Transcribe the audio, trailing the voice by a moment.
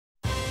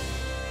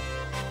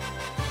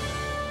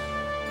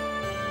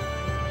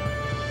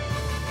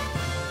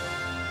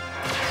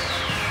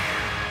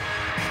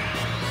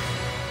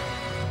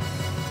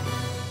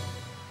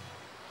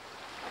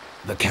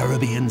The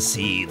Caribbean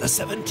Sea, the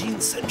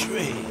 17th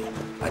century.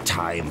 A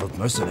time of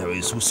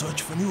mercenaries who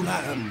search for new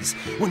lands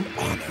when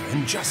honor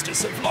and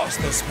justice have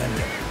lost their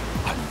splendor.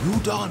 A new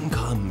dawn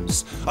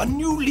comes, a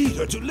new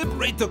leader to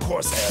liberate the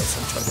corsairs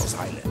from Turtle's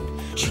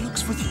Island. She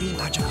looks for 3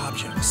 magic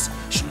objects.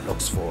 She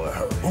looks for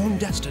her own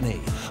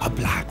destiny, a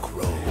black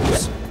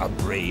rose, a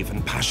brave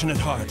and passionate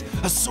heart,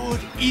 a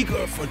sword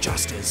eager for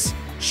justice.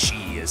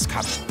 She is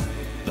coming,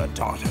 the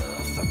daughter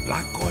of the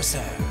Black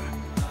Corsair.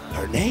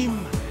 Her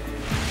name?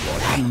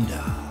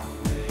 Yolanda.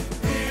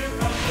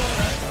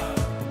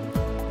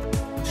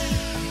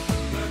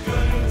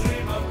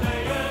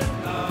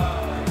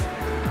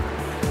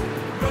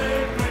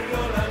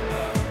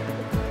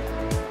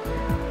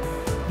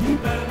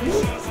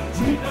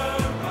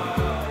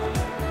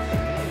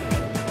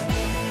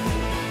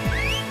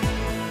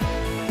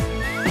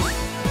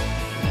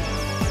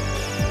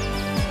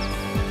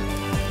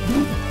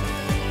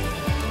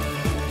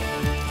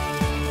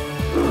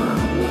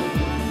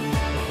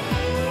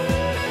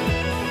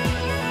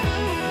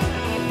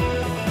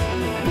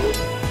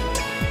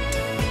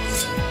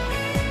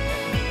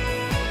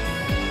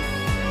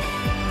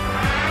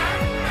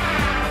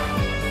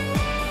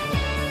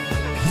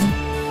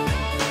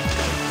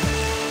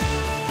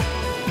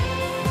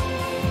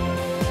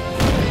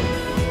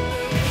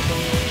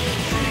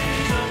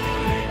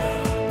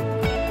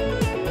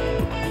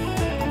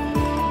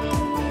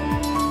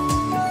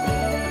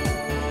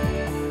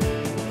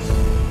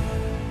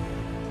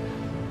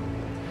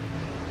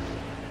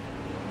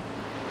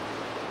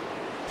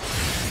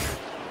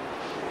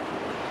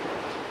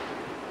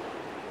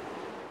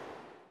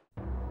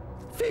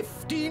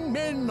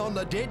 On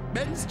the dead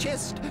man's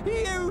chest,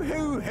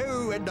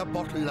 yo-ho-ho, and a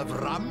bottle of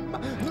rum.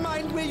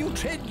 Mind where you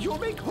tread, you'll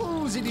make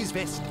holes in his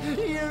vest.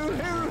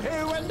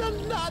 Yo-ho-ho, and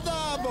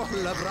another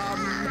bottle of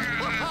rum.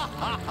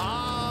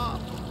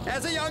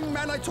 As a young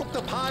man, I took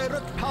the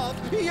pirate path.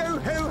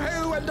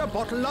 Yo-ho-ho, and a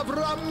bottle of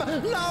rum.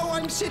 Now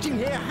I'm sitting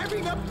here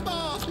having a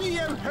bath.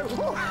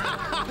 Yo-ho-ho.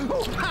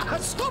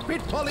 Stop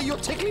it, Polly, you're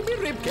tickling me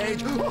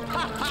ribcage.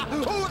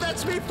 Oh,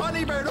 that's me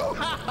funny bone.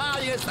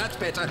 Yes, that's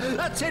better.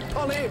 That's it,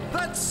 Polly.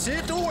 That's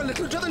it. Oh, a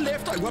little to the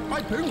left. I want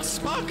my bones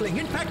sparkling.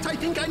 In fact, I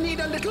think I need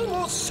a little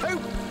more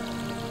soap.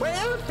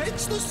 Well,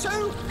 fetch the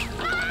soap.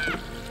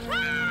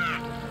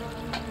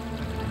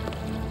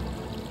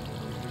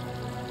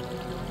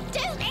 Do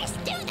this,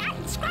 do that,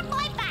 and scrub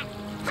my back.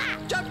 Ha!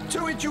 Jump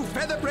to it, you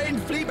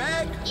feather-brained flea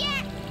bag.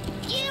 Yeah,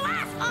 you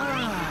asked for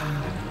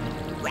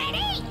it.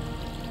 Ready?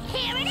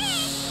 Here it is.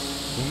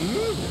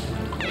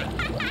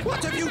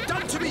 What have you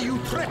done to me, you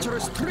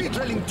treacherous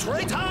tree-drilling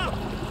traitor?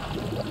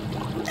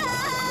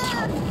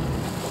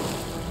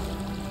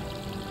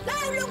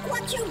 Now look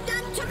what you've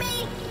done to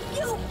me.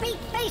 You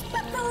big-faced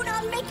buffoon,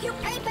 I'll make you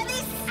pay for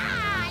this.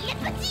 Le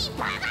petit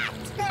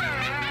pirate.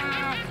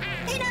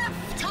 Enough.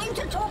 Time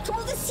to talk to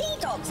all the sea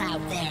dogs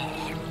out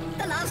there.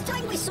 The last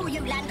time we saw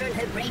Yolanda and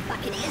her brave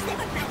buccaneers, they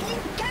were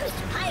battling ghost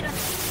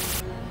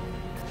pirates.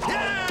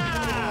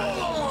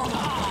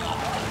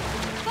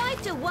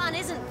 5 to 1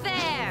 isn't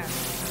fair.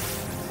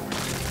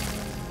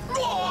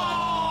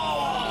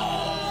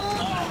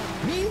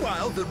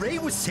 Meanwhile, the Ray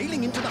was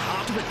sailing into the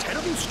heart of a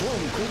terrible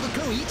storm called the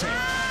XVIIth.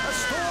 A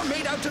storm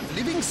made out of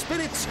living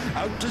spirits,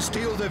 out to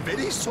steal the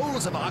very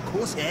souls of our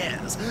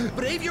corsairs.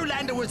 Brave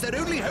Yolanda was their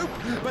only hope,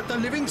 but the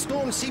living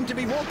storm seemed to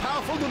be more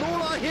powerful than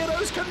all our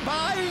heroes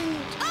combined.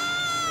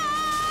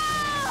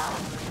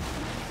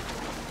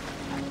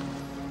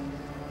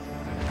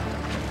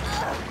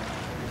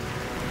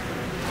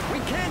 We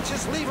can't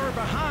just leave her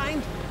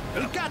behind.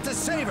 We've got to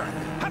save her.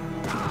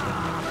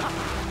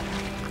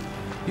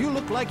 You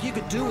look like you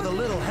could do with a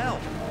little help.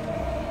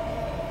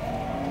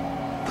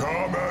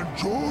 Come and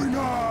join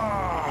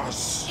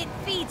us! It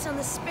feeds on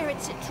the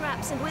spirits it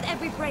traps, and with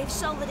every brave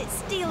soul that it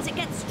steals, it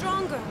gets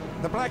stronger.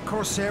 The Black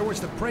Corsair was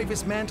the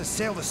bravest man to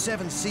sail the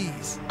 7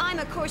 seas. I'm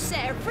a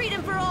Corsair.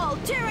 Freedom for all,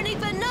 tyranny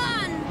for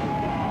none!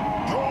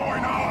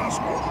 Join us!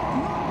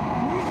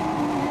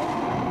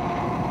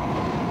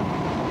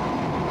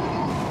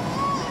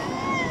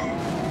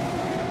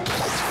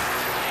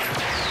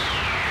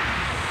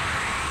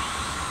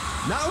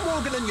 Now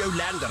Morgan and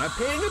Yolanda are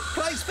paying a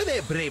price for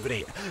their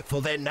bravery,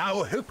 for they're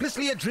now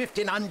hopelessly adrift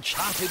in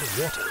uncharted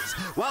waters,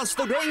 whilst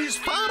the Ray is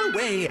far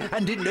away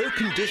and in no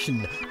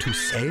condition to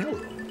sail.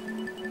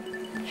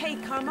 Hey,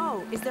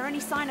 Carmo, is there any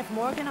sign of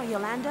Morgan or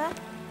Yolanda?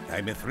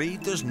 I'm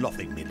afraid there's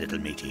nothing, me little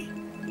matey.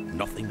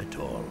 Nothing at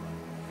all.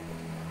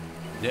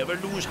 Never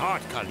lose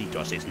heart,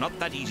 Carlitos. It's not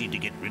that easy to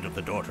get rid of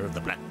the daughter of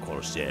the Black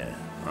Corsair.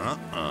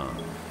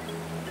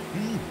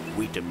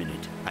 Wait a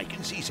minute. I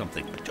can see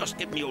something. Just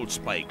get me old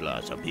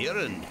spyglass up here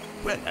and,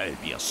 well, I'll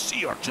be a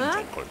sea urchin's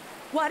uncle.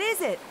 What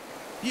is it?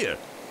 Here,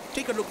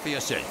 take a look for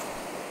yourself.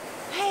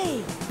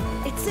 Hey,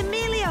 it's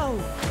Emilio!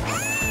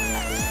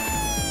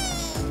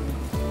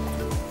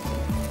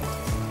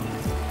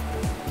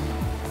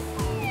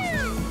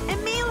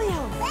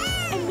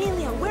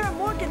 Emilio, where are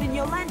Morgan and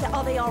Yolanda?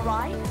 Are they all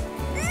right?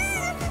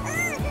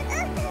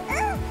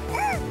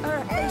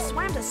 They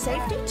swam to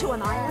safety to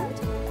an island?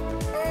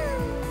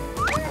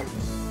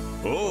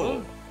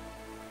 Oh,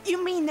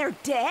 they're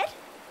dead?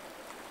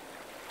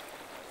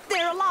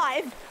 They're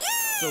alive.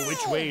 So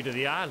which way to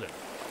the island?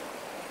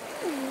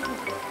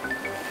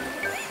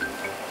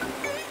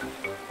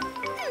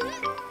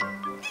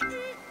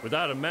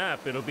 Without a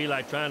map, it'll be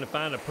like trying to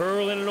find a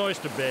pearl in an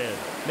oyster bed.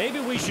 Maybe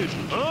we should,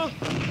 huh?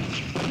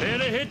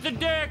 Better hit the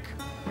deck,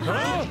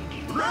 huh?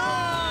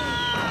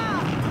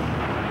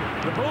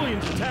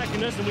 Napoleon's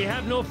attacking us and we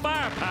have no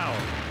firepower.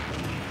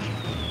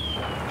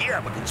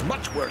 Yeah, but it's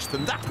much worse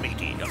than that,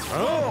 matey.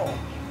 Oh!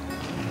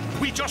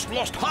 We just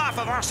lost half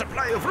of our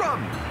supply of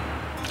rum.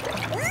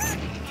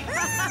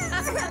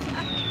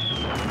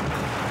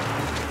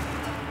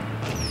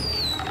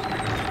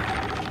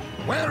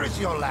 Where is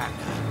Yolanda?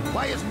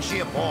 Why isn't she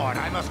aboard?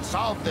 I must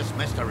solve this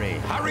mystery.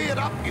 Hurry it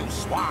up, you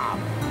swab!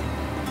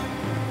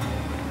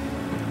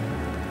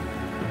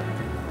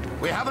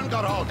 We haven't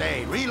got all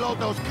day. Reload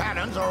those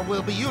cannons or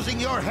we'll be using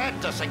your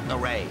head to sink the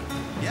ray.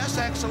 Yes,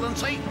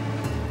 Excellency.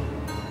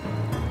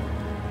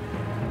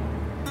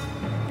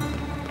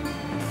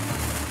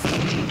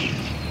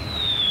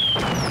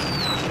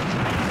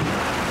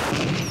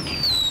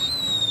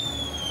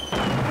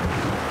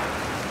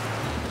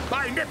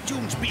 By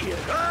Neptune's beard!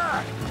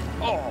 Ah!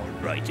 All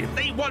right, if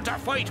they want a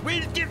fight,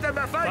 we'll give them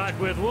a fight! Fight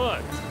with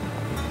what?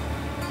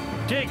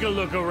 Take a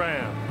look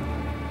around.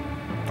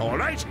 All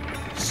right.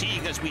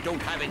 Seeing as we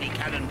don't have any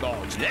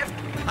cannonballs left,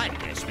 I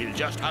guess we'll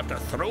just have to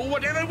throw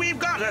whatever we've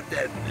got at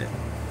them.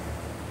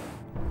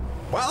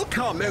 While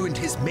Carmo and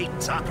his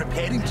mates are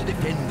preparing to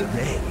defend the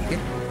ray...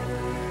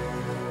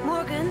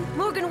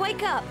 Morgan,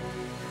 wake up!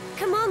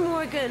 Come on,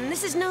 Morgan,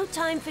 this is no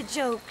time for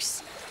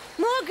jokes.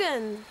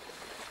 Morgan!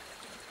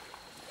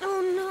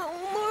 Oh no,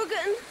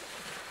 Morgan!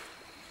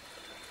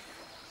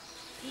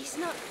 He's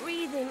not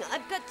breathing.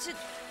 I've got to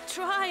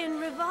try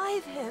and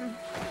revive him.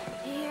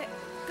 Here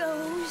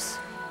goes.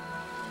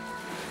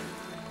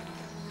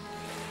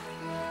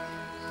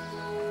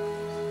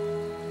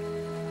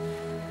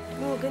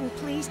 Morgan,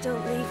 please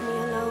don't leave me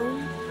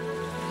alone.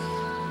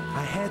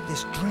 I had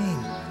this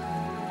dream.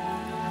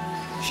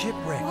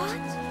 Shipwrecked. What?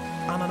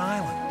 On an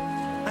island.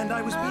 And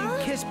I was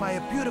being kissed by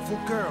a beautiful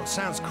girl.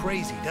 Sounds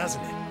crazy,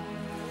 doesn't it?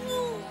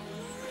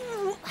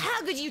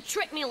 How could you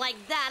trick me like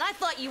that? I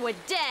thought you were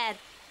dead.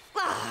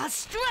 I'll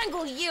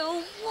strangle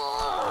you.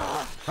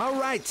 All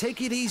right,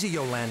 take it easy,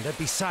 Yolanda.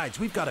 Besides,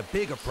 we've got a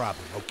bigger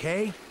problem,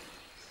 okay?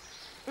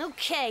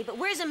 Okay, but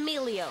where's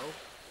Emilio?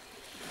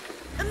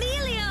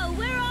 Emilio,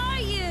 where are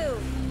you?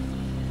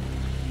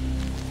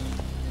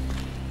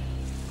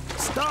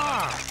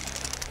 Star!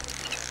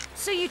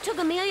 So you took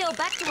Emilio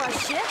back to our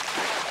ship?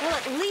 Well,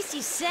 at least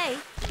he's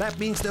safe. That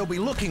means they'll be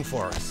looking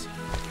for us.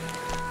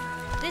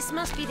 This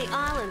must be the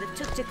island that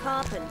took to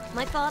Carpin.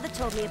 My father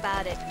told me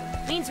about it.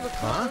 Means we're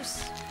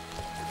close.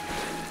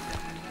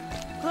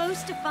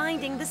 Close to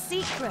finding the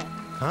secret.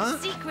 Huh? The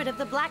secret of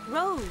the Black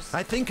Rose.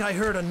 I think I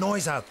heard a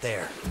noise out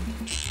there.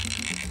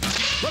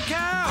 Look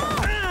out!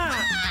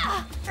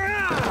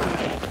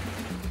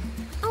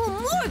 Oh,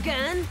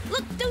 Morgan!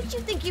 Look, don't you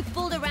think you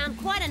fooled around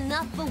quite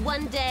enough for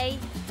one day?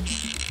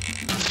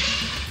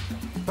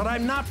 But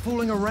I'm not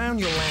fooling around,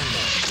 Yolanda.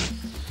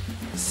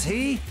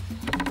 See?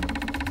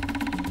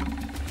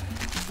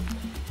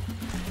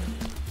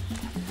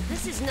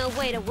 This is no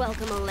way to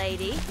welcome a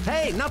lady.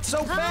 Hey, not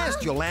so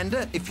fast,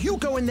 Yolanda. If you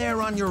go in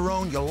there on your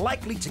own, you're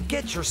likely to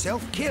get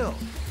yourself killed.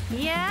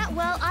 Yeah,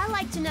 well, I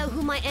like to know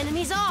who my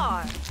enemies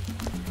are.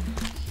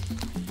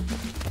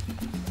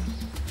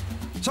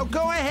 So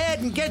go ahead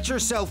and get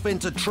yourself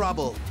into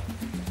trouble.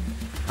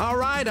 All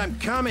right, I'm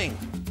coming.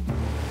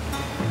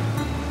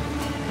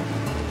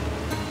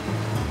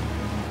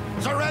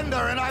 Surrender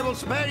and I will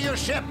spare your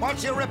ship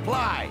once you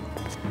reply.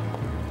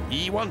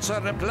 He wants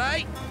a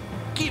reply?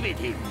 Give it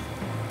him.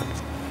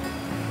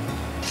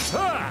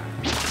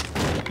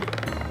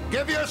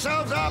 Give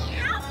yourselves up!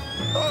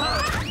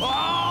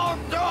 Oh,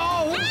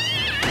 no!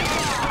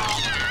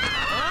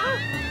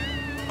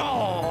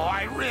 Oh,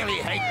 I really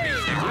hate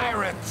these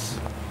pirates!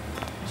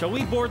 Shall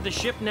we board the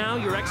ship now,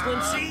 Your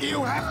Excellency?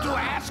 You have to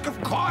ask,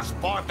 of course.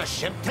 Board the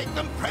ship, take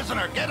them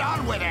prisoner, get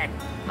on with it!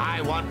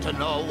 I want to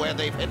know where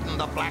they've hidden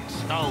the Black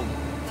Stone.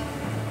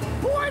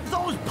 Board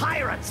those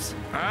pirates!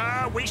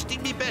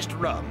 Wasting me best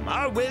rum.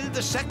 Well,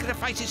 the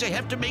sacrifices I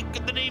have to make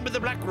in the name of the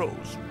Black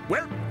Rose.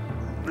 Well,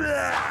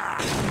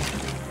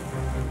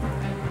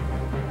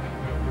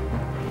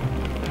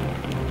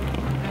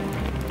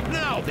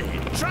 now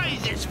then, try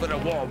this for a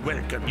warm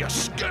welcome, you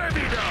scurvy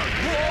dog!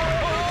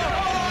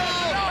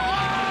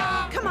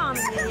 Come on,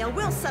 Emilio,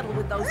 we'll settle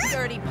with those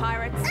dirty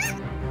pirates.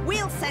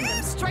 We'll send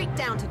them straight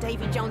down to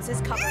Davy Jones's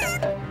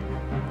cupboard.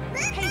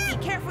 Hey,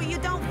 be careful you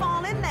don't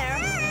fall in there.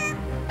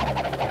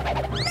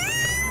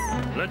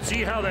 Let's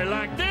see how they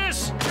like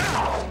this.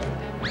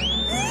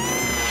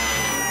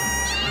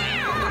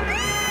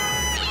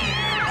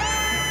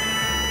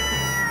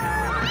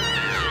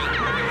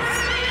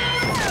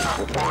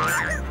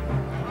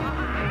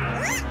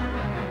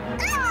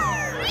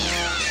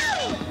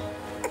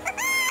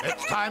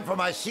 It's time for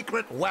my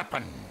secret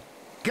weapon.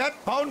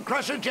 Get Bone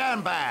Crusher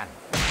Jam Band.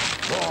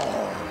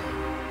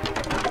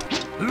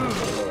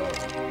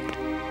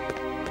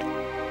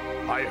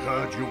 I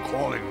heard you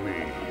calling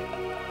me.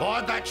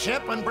 Board that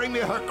ship and bring me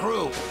her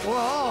crew.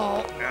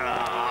 Whoa!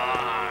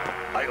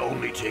 I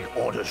only take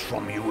orders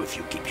from you if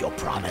you keep your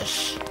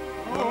promise.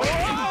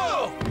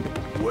 Oh!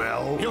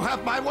 Well, You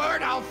have my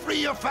word, I'll free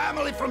your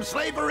family from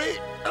slavery.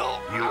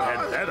 you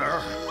had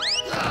better.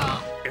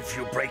 If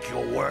you break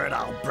your word,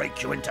 I'll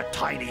break you into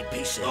tiny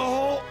pieces.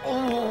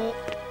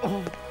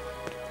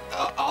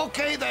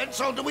 Okay then,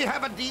 so do we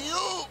have a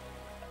deal?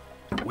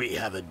 We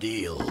have a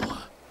deal.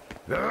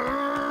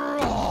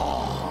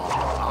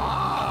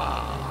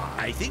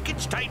 I think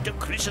it's time to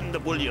christen the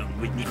bullion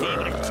with me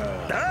favorites.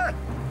 Huh?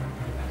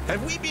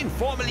 Have we been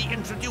formally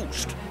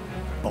introduced?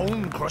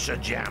 Bone Crusher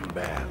Jam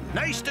Band.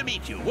 Nice to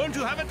meet you. Won't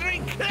you have a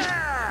drink?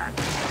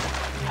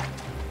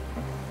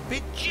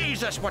 But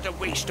Jesus, what a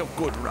waste of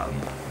good rum.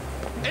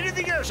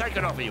 Anything else I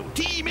can offer you?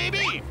 Tea,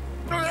 maybe?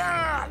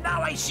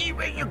 Now I see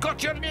where you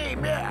got your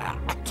name.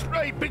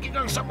 Try picking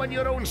on someone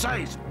your own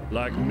size.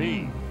 Like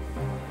me.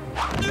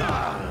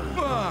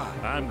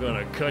 I'm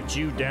gonna cut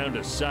you down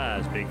to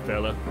size, big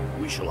fella.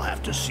 We shall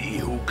have to see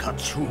who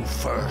cuts who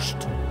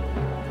first.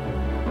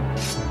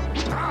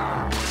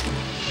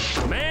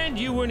 Man,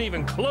 you weren't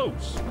even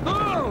close.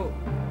 Oh!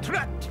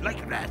 Trapped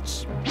like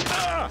rats.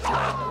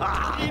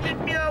 Leave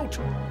me out.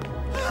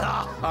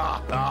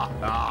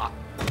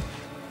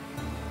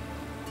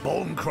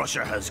 Bone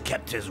Crusher has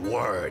kept his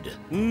word.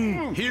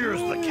 Here's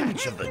the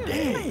catch of the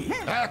day.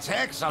 That's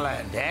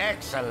excellent,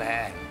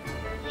 excellent.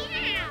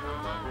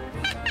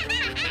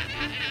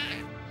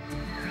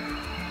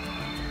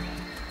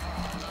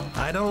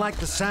 I don't like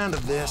the sound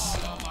of this.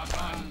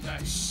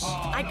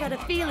 I got a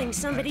feeling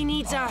somebody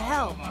needs our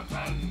help.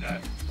 Paloma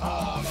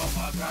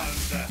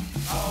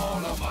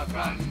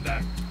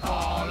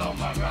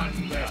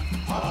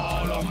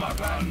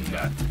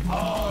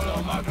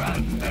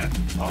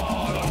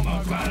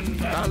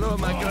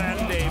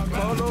Grande,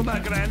 Paloma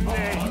Grande.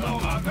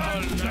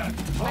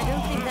 I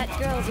don't think that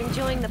girl's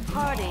enjoying the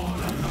party.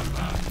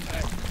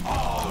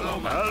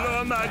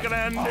 Paloma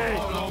Grande.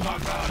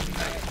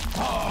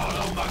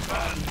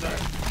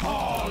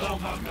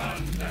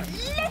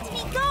 Let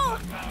me go!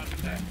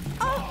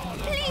 Oh,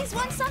 please,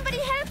 won't somebody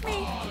help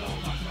me?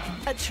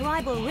 A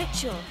tribal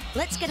ritual.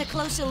 Let's get a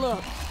closer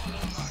look.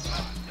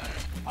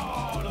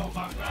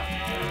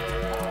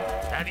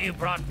 Have you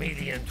brought me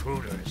the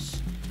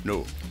intruders?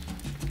 No.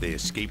 They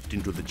escaped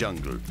into the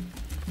jungle.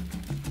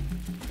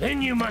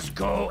 Then you must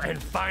go and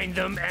find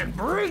them and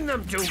bring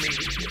them to me.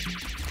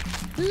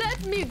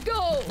 Let me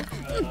go!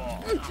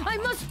 I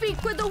must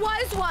speak with the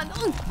wise one.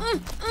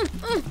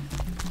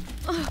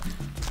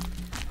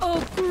 Oh,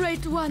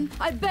 great one,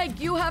 I beg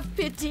you have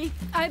pity.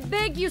 I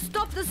beg you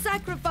stop the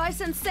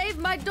sacrifice and save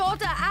my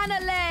daughter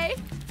Annalay.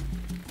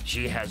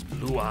 She has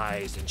blue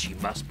eyes and she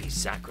must be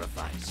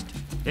sacrificed.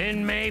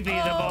 Then maybe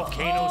the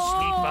volcano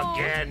sleep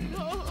again.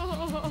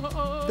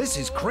 This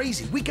is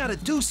crazy. We gotta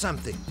do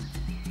something.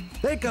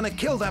 They're gonna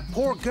kill that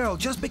poor girl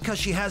just because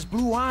she has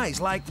blue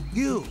eyes like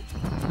you.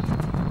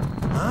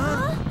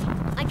 Huh?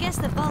 I guess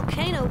the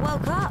volcano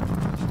woke up.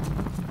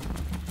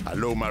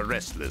 Paloma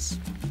restless.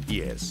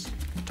 Yes.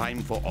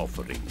 Time for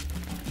offering.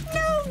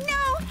 No,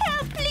 no,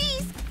 help,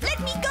 please! Let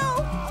me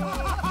go!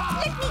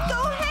 Let me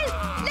go, help!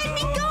 Let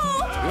me go!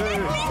 Let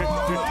me go!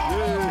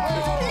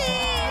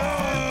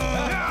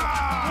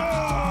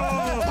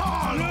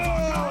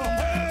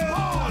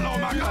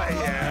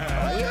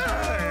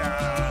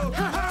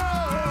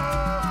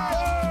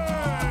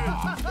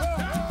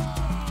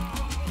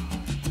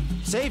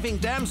 Saving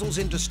damsels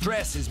in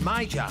distress is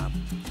my job.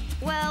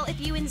 Well, if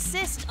you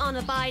insist on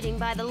abiding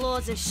by the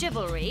laws of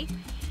chivalry,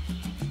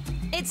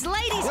 it's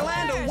ladies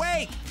Yolanda, first.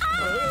 wait!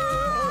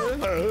 Ah! For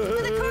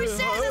the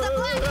Crusaders of the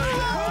Black Rose!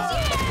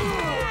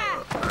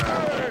 Yeah!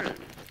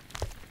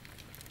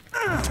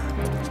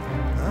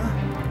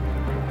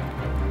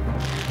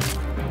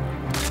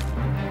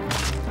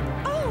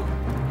 Oh!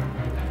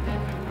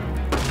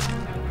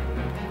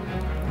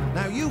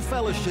 Now you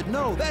fellas should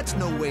know that's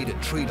no way to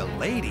treat a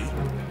lady.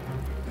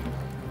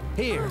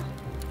 Here.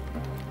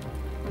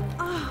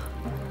 Oh.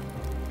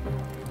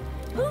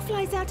 Who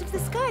flies out of the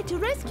sky to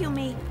rescue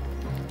me?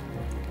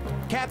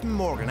 Captain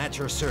Morgan, at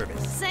your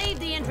service. Save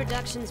the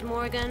introductions,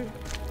 Morgan.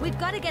 We've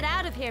got to get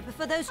out of here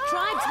before those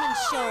tribesmen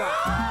show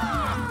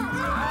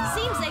up.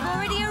 Seems they've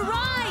already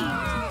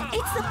arrived.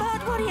 It's the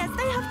bird warriors.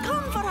 They have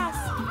come for us.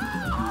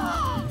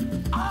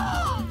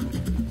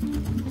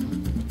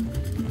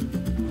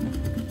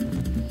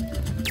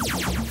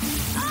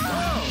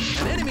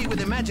 An enemy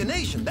with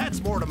imagination.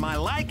 That's more to my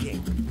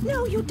liking.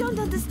 No, you don't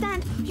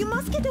understand. You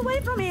must get away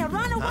from here.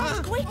 Run away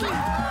quickly.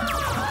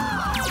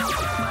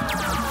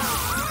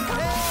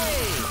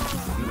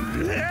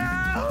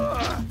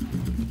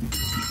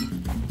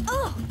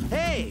 Oh!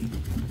 Hey!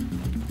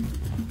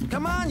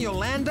 Come on,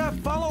 Yolanda,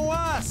 follow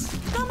us!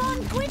 Come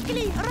on,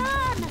 quickly,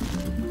 run!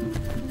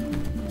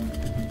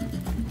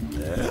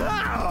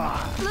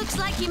 Looks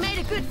like you made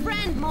a good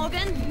friend,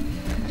 Morgan.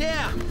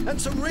 Yeah, and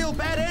some real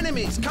bad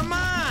enemies, come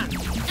on!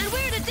 And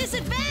we're at a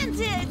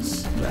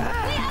disadvantage!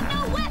 We have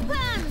no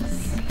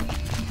weapons!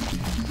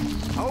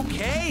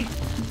 Okay.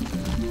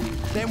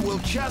 Then we'll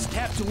just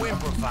have to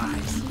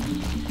improvise.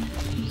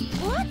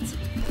 What?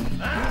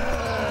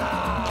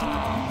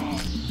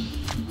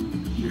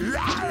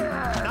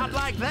 Not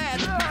like that.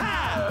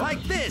 Ha!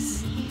 Like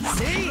this.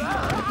 See?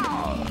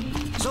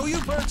 So you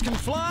birds can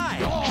fly.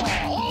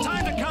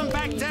 Time to come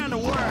back down to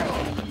work.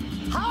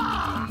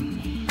 Ha!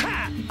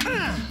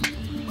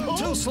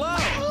 Too slow.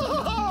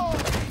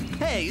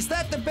 Hey, is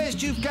that the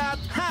best you've got?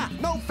 Ha!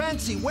 No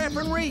fancy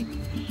weaponry?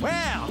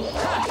 Well,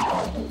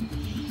 ha!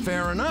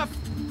 Fair enough.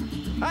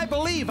 I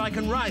believe I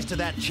can rise to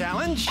that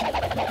challenge.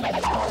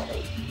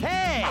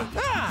 Hey!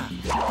 Ah!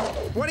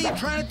 What are you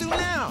trying to do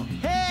now?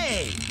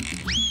 Hey!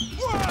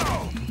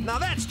 Whoa! Now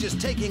that's just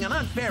taking an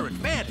unfair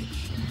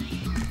advantage.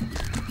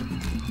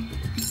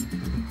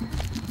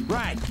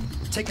 Right.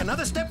 Take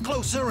another step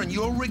closer and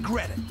you'll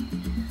regret it.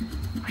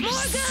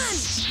 Morgan!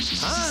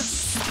 Huh?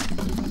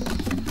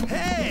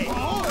 Hey!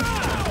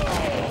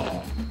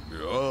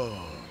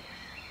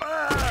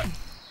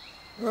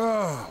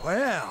 Oh,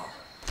 well.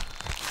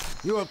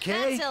 You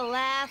okay? That's a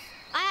laugh.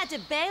 I had to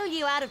bail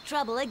you out of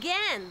trouble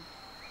again.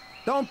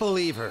 Don't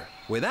believe her.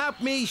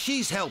 Without me,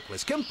 she's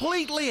helpless.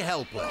 Completely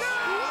helpless.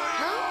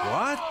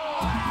 What?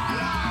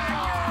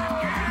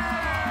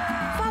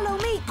 Follow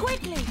me,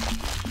 quickly.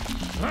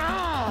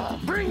 Oh,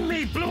 bring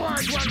me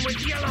blue-eyed one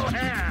with yellow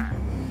hair.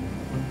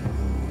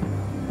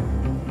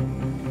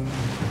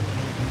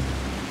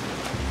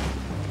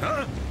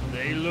 Huh?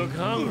 They look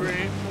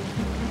hungry.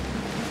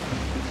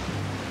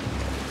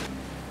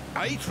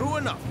 I threw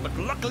enough, but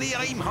luckily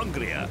I'm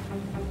hungrier.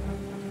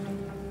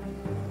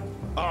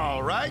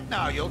 All right,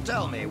 now you'll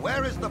tell me,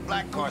 where is the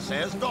Black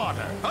Corsair's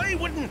daughter? I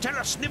wouldn't tell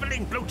a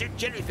sniveling, bloated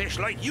jellyfish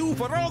like you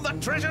for all the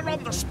treasure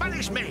on the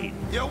Spanish Main.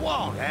 You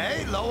won't,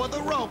 eh? Lower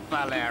the rope,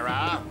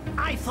 Valera.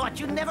 I thought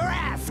you'd never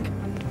ask.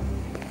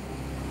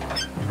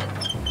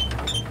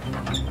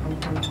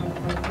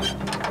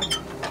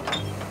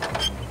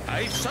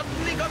 I've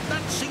suddenly got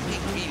that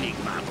sinking feeling,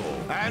 Marco.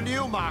 And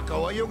you,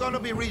 Marco, are you going to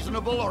be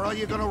reasonable or are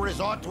you going to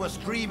resort to a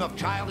stream of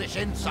childish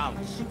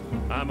insults?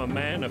 I'm a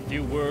man of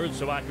few words,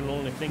 so I can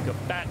only think of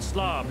fat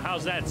slob.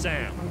 How's that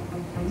sound?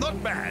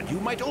 Not bad. You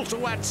might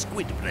also add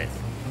squid breath.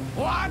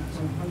 What?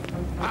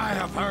 I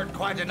have heard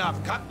quite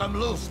enough. Cut them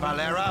loose,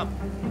 Valera.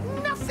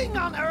 Nothing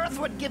on earth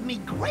would give me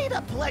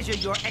greater pleasure,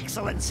 Your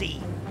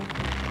Excellency.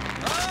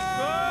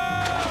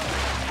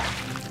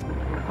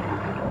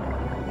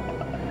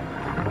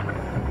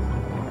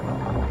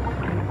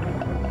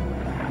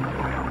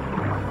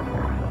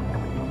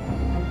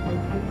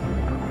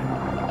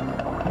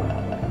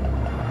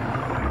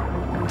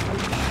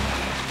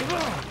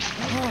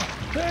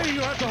 Hey,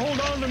 you have to hold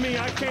on to me.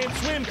 I can't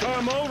swim,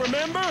 Carmo,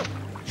 remember?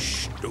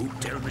 Shh,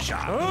 don't tell the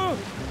shark. Huh?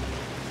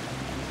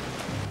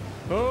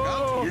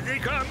 Oh! Here they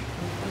come.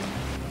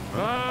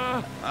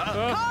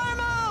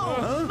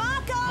 Carmo!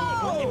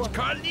 Marco! It's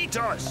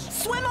Carlitos.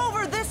 Swim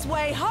over this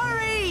way,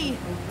 hurry!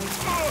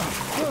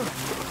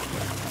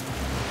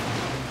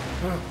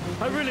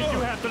 I really do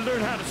have to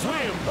learn how to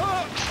swim.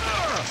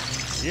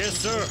 Yes,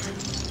 sir.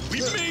 We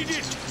made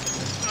it.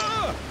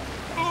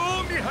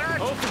 Oh, me hat.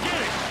 Oh,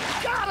 forget it.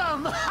 Got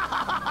him!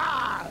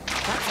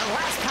 That's the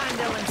last time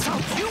they'll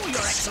insult you,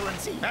 Your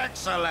Excellency.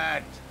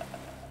 Excellent.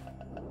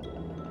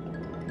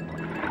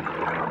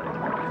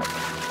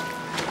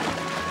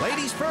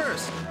 Ladies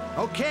first.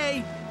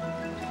 Okay.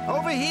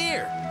 Over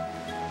here.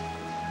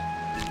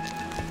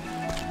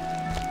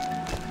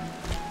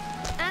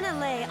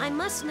 Annalay, I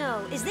must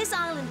know, is this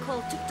island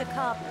called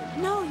Tuctacabra?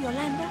 No,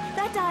 Yolanda,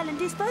 that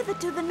island is further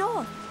to the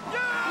north.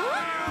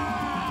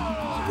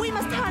 We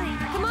must hurry.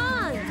 Come on!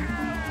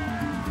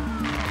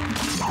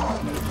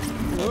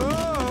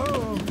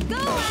 Whoa! Go,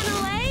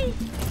 Annalay!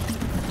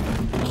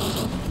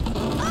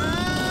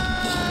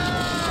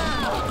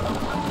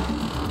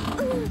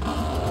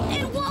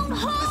 It won't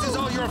hold! This is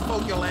all your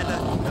fault, Yolanda.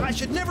 And I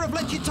should never have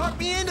let you talk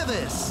me into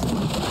this.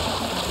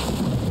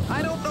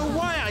 I don't know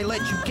why I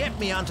let you get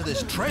me onto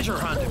this treasure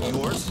hunt of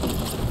yours.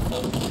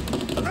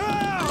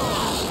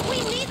 We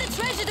need the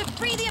treasure to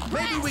free the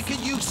oppressed! Maybe we could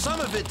use some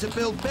of it to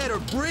build better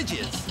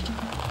bridges.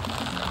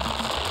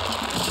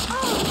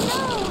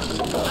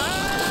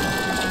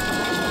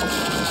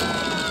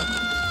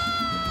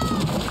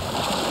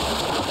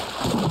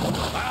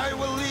 I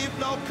will leave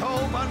no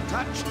cove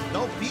untouched,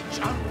 no beach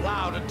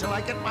unplowed until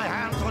I get my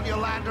hands on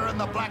Yolanda and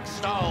the Black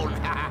Stone.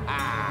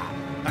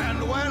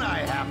 And when I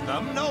have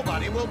them,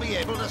 nobody will be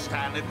able to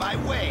stand in my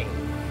way.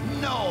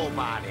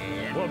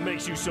 Nobody. What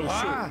makes you so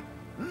sure?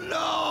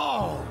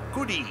 No!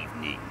 Good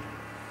evening.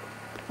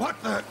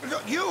 What the?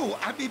 You?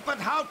 I mean, but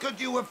how could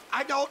you have...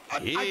 I don't...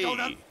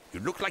 You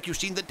look like you've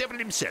seen the devil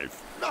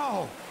himself.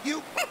 No,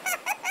 you...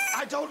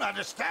 I don't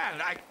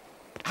understand.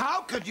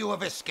 How could you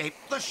have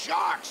escaped the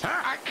sharks?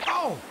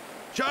 Huh?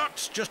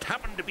 Sharks just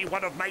happen to be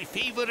one of my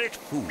favorite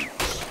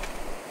foods.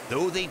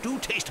 Though they do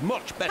taste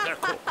much better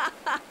cooked.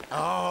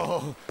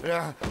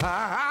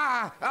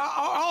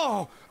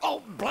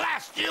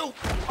 Blast you!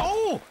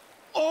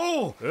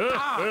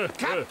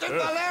 Captain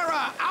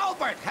Valera!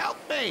 Albert, help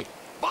me!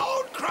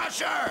 Bone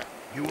Crusher!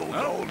 You will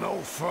go no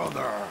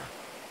further.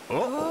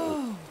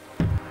 Uh-oh.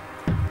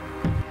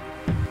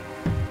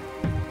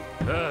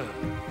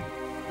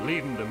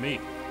 Leave him to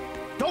me.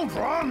 Don't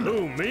run!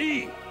 Who,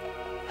 me?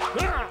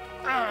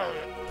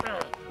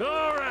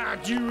 All right,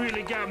 you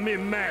really got me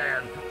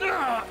mad.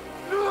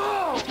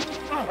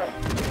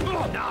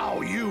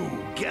 Now you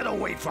get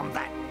away from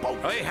that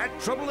boat. I had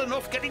trouble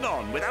enough getting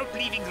on without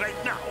leaving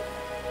right now.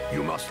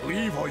 You must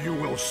leave or you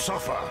will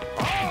suffer.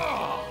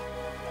 Ah!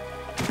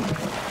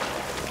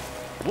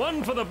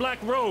 One for the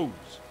Black Rose.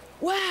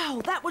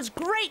 Wow, that was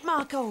great,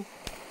 Marco.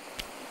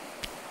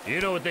 You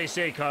know what they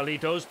say,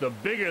 Carlitos. The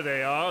bigger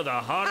they are, the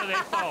harder they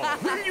fall.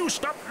 Will you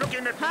stop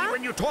looking at me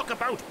when you talk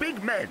about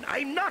big men?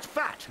 I'm not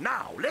fat.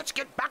 Now, let's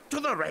get back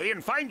to the Ray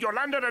and find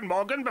Yolanda and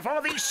Morgan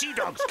before these sea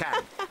dogs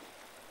can.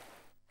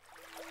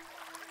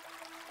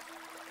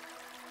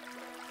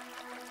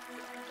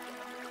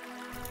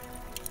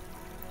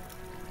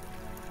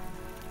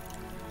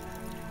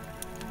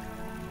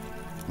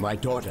 My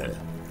daughter.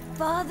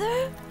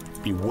 Father?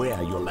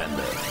 Beware,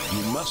 Yolanda.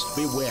 You must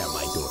beware,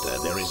 my daughter.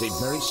 There is a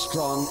very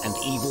strong and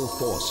evil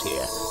force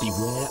here.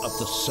 Beware of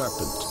the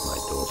serpent, my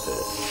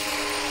daughter.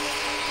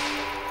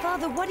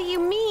 Father, what do you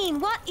mean?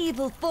 What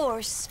evil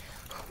force?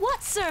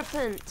 What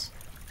serpent?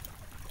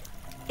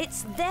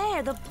 It's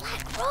there, the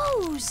Black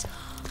Rose.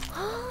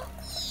 Huh?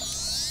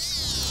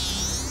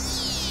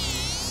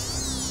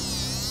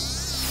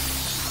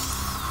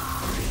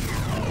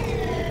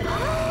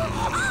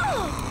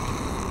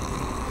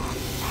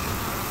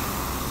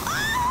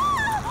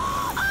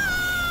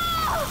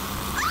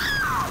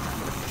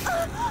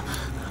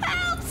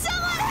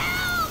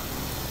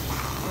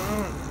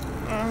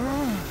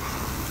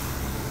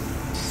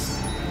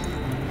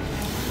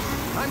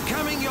 I'm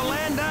coming,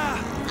 Yolanda!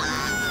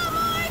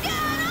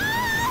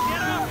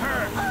 Get off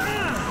her!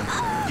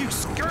 You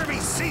scurvy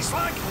sea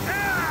slug!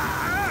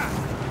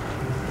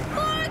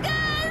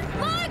 Morgan!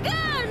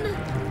 Morgan!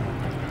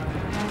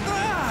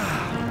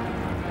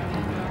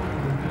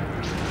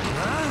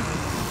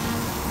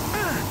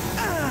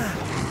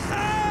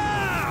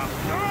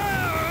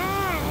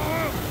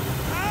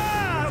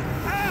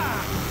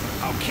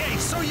 Okay,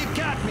 so you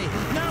got me.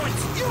 Now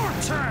it's your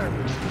turn.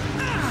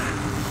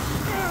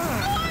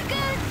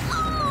 Morgan!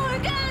 Oh,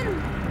 Morgan!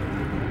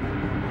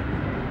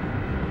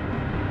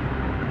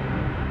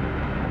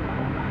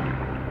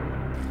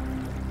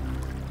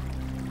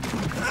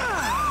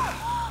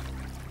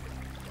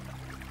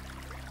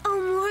 Oh,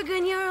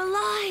 Morgan, you're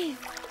alive.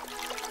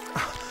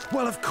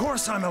 Well, of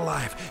course I'm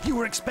alive. You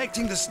were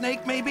expecting the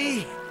snake,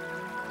 maybe?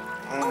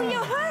 Oh,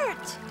 you're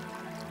hurt.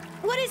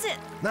 What is it?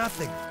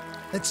 Nothing.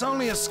 It's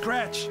only a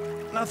scratch.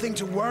 Nothing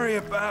to worry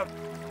about.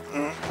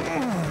 Oh,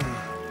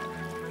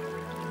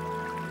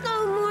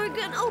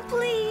 Morgan, oh,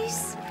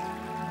 please.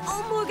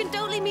 Oh, Morgan,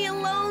 don't leave me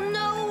alone.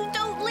 No,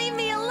 don't leave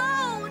me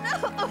alone.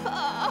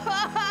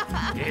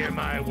 Hear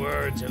my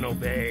words and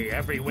obey.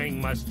 Every wing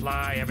must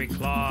fly, every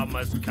claw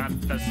must cut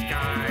the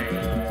sky.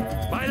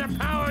 By the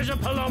powers of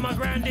Paloma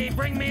Grande,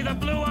 bring me the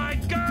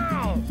blue-eyed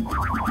girl!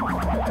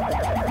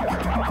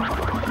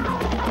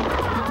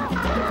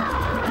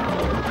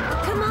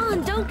 Come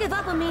on, don't give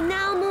up on me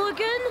now,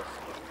 Morgan.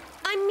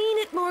 I mean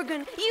it,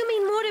 Morgan. You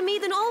mean more to me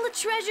than all the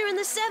treasure in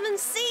the 7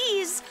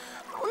 seas.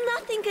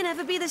 Nothing can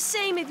ever be the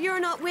same if you're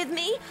not with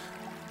me.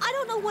 I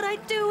don't know what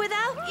I'd do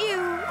without you.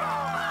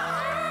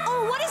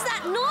 Oh, what is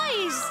that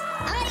noise?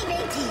 Hi,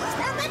 mateys.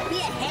 Now that be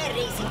a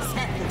hair-raising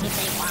serpent if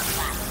they want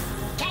that.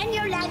 Can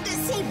Yolanda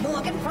save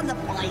Morgan from the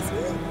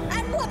poison?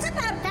 And what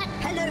about that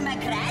Paloma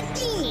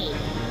Grande?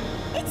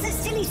 It's a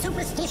silly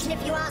superstition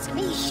if you ask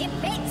me,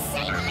 shipmate.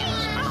 Silly!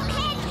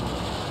 Bulkhead!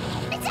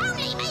 It's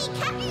only me,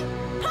 Captain!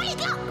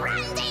 Polyglot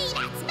Brandy,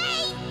 that's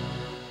me!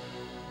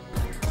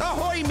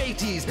 Ahoy,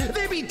 mateys!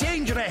 There be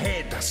danger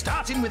ahead,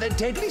 starting with a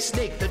deadly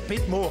snake that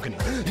bit Morgan.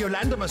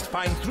 Yolanda must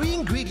find 3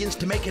 ingredients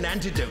to make an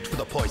antidote for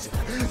the poison.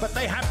 But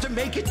they have to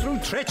make it through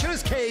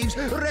treacherous caves,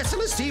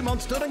 wrestle a sea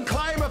monster, and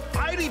climb a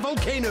fiery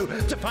volcano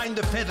to find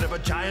the feather of a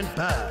giant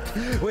bird.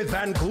 With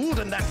Van Gould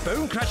and that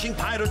bone-crushing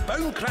pirate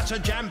Bone Crusher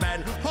jam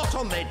band hot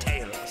on their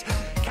tails.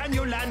 Can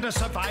Yolanda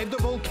survive the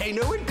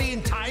volcano and be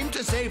in time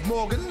to save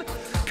Morgan?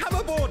 Come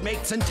aboard,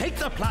 mates, and take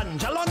the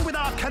plunge along with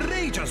our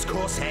courageous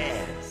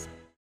corsairs.